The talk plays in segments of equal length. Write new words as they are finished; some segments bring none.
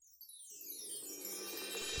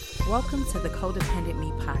Welcome to the Codependent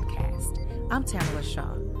Me podcast. I'm Tamala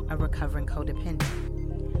Shaw, a recovering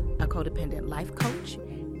codependent, a codependent life coach,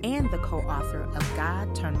 and the co-author of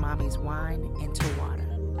God Turned Mommy's Wine into Water.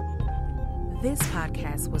 This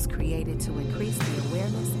podcast was created to increase the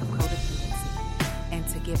awareness of codependency and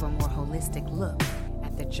to give a more holistic look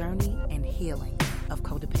at the journey and healing of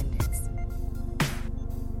codependence.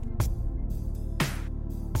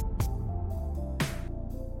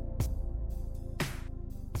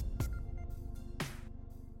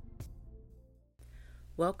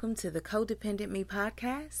 Welcome to the Codependent Me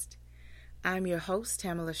podcast. I'm your host,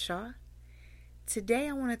 Tamala Shaw. Today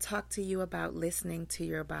I want to talk to you about listening to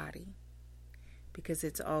your body because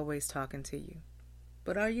it's always talking to you.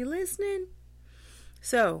 But are you listening?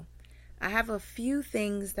 So, I have a few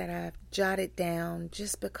things that I've jotted down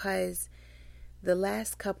just because the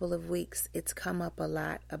last couple of weeks it's come up a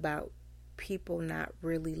lot about people not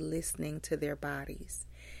really listening to their bodies.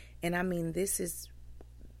 And I mean, this is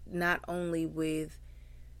not only with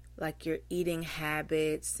like your eating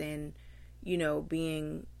habits and,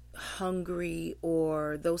 being hungry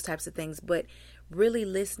or those types of things, but really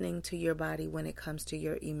listening to your body when it comes to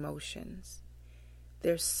your emotions.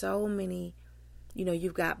 There's so many,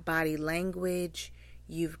 you've got body language,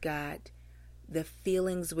 you've got the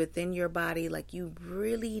feelings within your body. Like you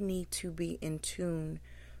really need to be in tune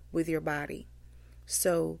with your body.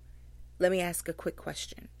 So let me ask a quick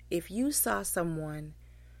question. If you saw someone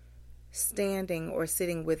standing or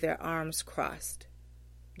sitting with their arms crossed,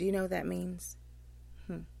 do you know what that means?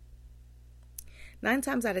 9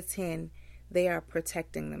 times out of 10, they are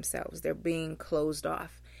protecting themselves. They're being closed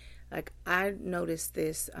off. Like I noticed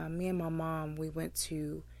this. Me and my mom, we went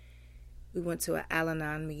to an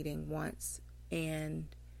Al-Anon meeting once,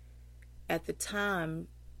 and at the time,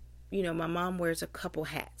 my mom wears a couple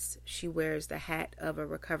hats. She wears the hat of a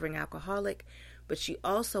recovering alcoholic, but she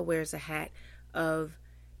also wears a hat of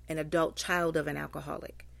an adult child of an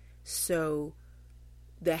alcoholic. So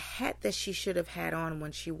the hat that she should have had on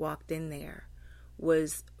when she walked in there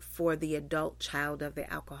was for the adult child of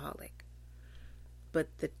the alcoholic. But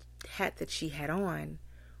the hat that she had on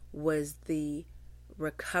was the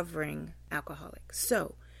recovering alcoholic.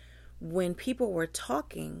 So when people were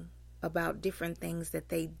talking about different things that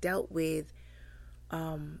they dealt with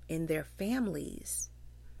in their families,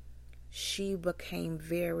 she became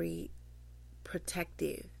very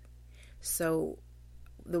protective. So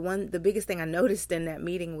the biggest thing I noticed in that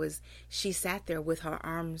meeting was she sat there with her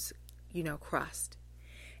arms, crossed.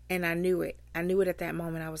 And I knew it. I knew it at that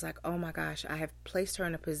moment. I was like, oh my gosh, I have placed her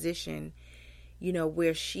in a position,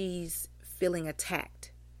 where she's feeling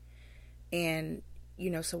attacked. And,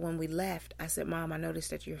 so when we left, I said, Mom, I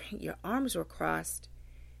noticed that your arms were crossed.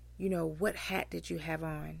 What hat did you have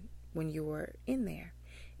on when you were in there?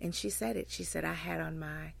 And she said it. She said, I had on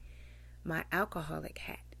my alcoholic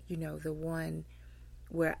hat, the one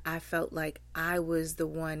where I felt like I was the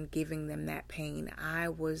one giving them that pain. I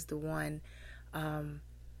was the one, I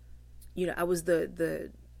was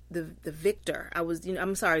the victor. I was,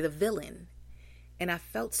 the villain. And I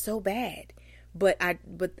felt so bad, but I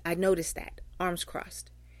noticed that arms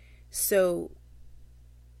crossed. So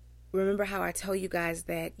remember how I tell you guys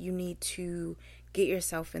that you need to get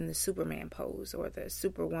yourself in the Superman pose or the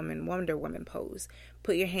Superwoman, Wonder Woman pose.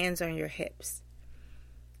 Put your hands on your hips.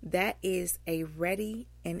 That is a ready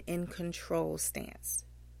and in control stance.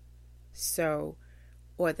 So,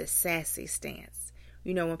 or the sassy stance.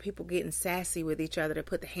 When people getting sassy with each other, they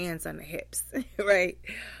put the hands on the hips, right?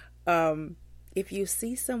 If you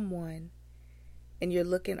see someone and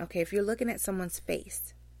if you're looking at someone's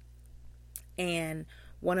face and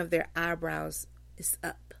one of their eyebrows is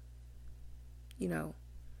up,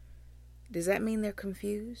 does that mean they're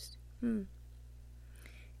confused?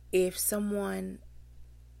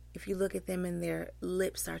 If you look at them and their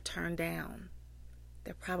lips are turned down,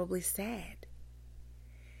 they're probably sad.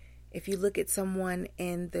 If you look at someone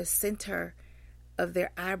and the center of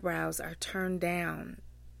their eyebrows are turned down,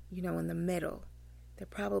 in the middle, they're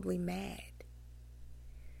probably mad.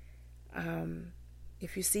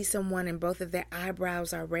 If you see someone and both of their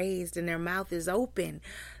eyebrows are raised and their mouth is open,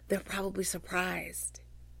 they're probably surprised.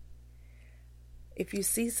 If you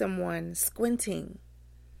see someone squinting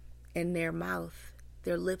and their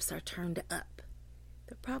lips are turned up,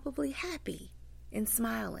 they're probably happy and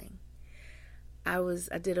smiling. I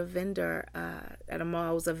did a vendor at a mall.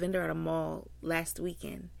 I was a vendor at a mall last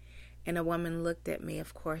weekend, and a woman looked at me.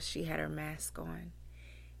 Of course, she had her mask on,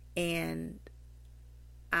 and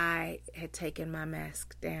I had taken my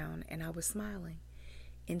mask down, and I was smiling.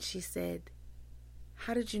 And she said,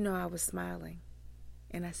 "How did you know I was smiling?"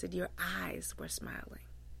 And I said, "Your eyes were smiling."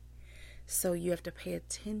 So you have to pay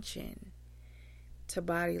attention to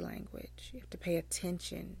body language. You have to pay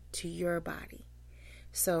attention to your body.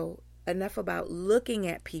 So enough about looking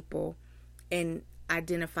at people and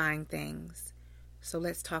identifying things. So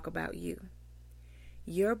let's talk about you.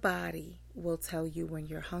 Your body will tell you when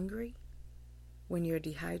you're hungry, when you're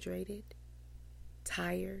dehydrated,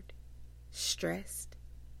 tired, stressed,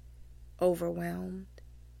 overwhelmed,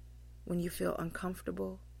 when you feel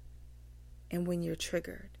uncomfortable, and when you're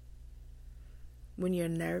triggered. When you're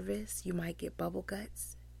nervous, you might get bubble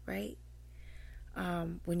guts, right?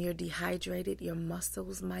 When you're dehydrated, your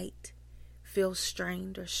muscles might feel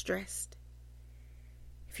strained or stressed.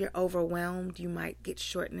 If you're overwhelmed, you might get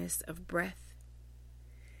shortness of breath.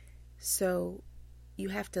 So you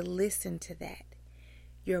have to listen to that.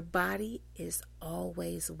 Your body is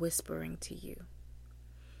always whispering to you.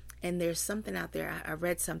 And there's something out there, I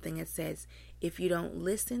read something that says, if you don't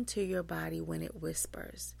listen to your body when it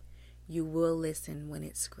whispers, you will listen when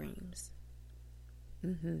it screams.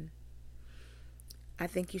 I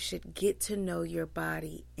think you should get to know your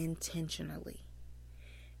body intentionally.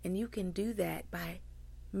 And you can do that by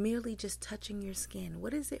merely just touching your skin.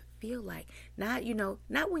 What does it feel like?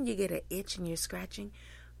 Not when you get an itch and you're scratching,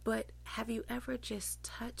 but have you ever just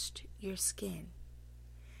touched your skin?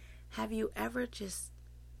 Have you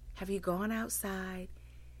gone outside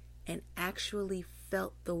and actually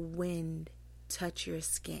felt the wind touch your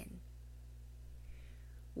skin?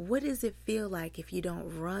 What does it feel like if you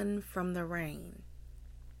don't run from the rain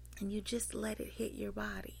and you just let it hit your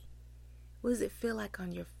body? What does it feel like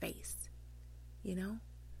on your face?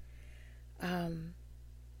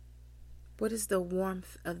 What does the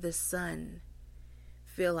warmth of the sun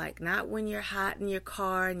feel like? Not when you're hot in your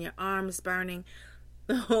car and your arms burning,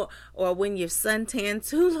 or when you've suntanned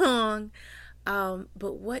too long,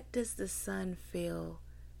 but what does the sun feel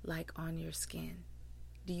like on your skin?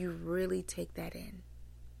 Do you really take that in?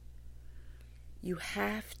 You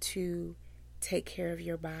have to take care of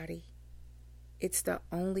your body. It's the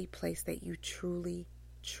only place that you truly,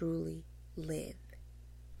 truly live.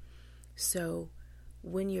 So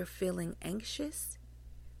when you're feeling anxious,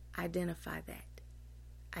 identify that.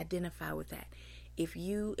 Identify with that. If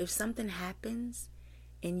something happens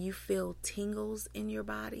and you feel tingles in your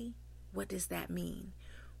body, what does that mean?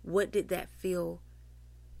 What did that feel?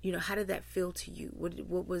 How did that feel to you?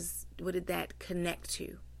 What did that connect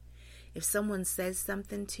to? If someone says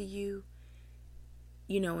something to you,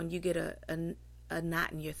 and you get a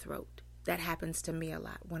knot in your throat, that happens to me a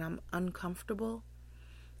lot. When I'm uncomfortable,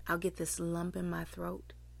 I'll get this lump in my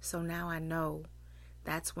throat. So now I know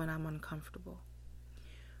that's when I'm uncomfortable.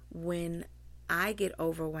 When I get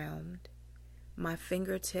overwhelmed, my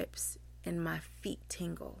fingertips and my feet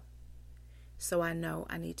tingle. So I know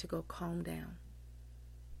I need to go calm down.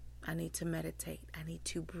 I need to meditate. I need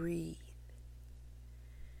to breathe.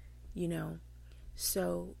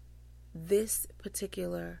 So this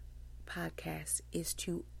particular podcast is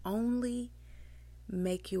to only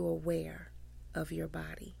make you aware of your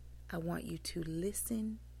body. I want you to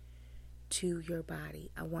listen to your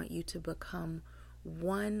body. I want you to become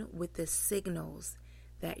one with the signals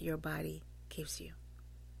that your body gives you.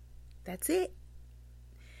 That's it.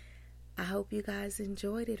 I hope you guys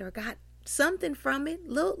enjoyed it or got something from it,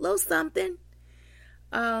 little something.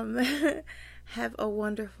 Have a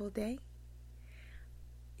wonderful day.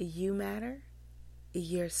 You matter.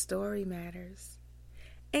 Your story matters.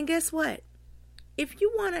 And guess what? If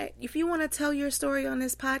you want to tell your story on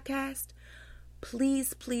this podcast,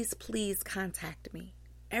 please, please, please contact me.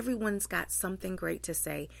 Everyone's got something great to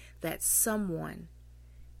say that someone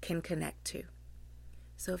can connect to.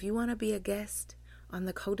 So if you want to be a guest on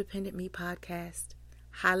the Codependent Me podcast,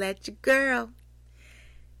 holla at your girl.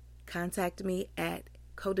 Contact me at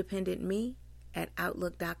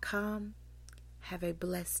codependentme@outlook.com. Have a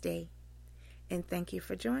blessed day. And thank you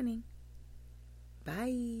for joining.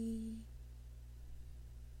 Bye.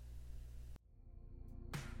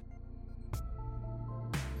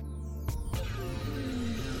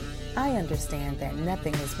 I understand that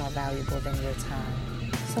nothing is more valuable than your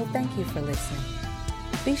time. So thank you for listening.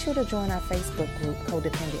 Be sure to join our Facebook group,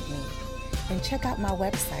 Codependent Me, and check out my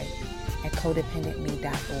website at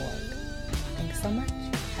codependentme.org. Thanks so much.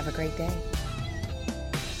 Have a great day.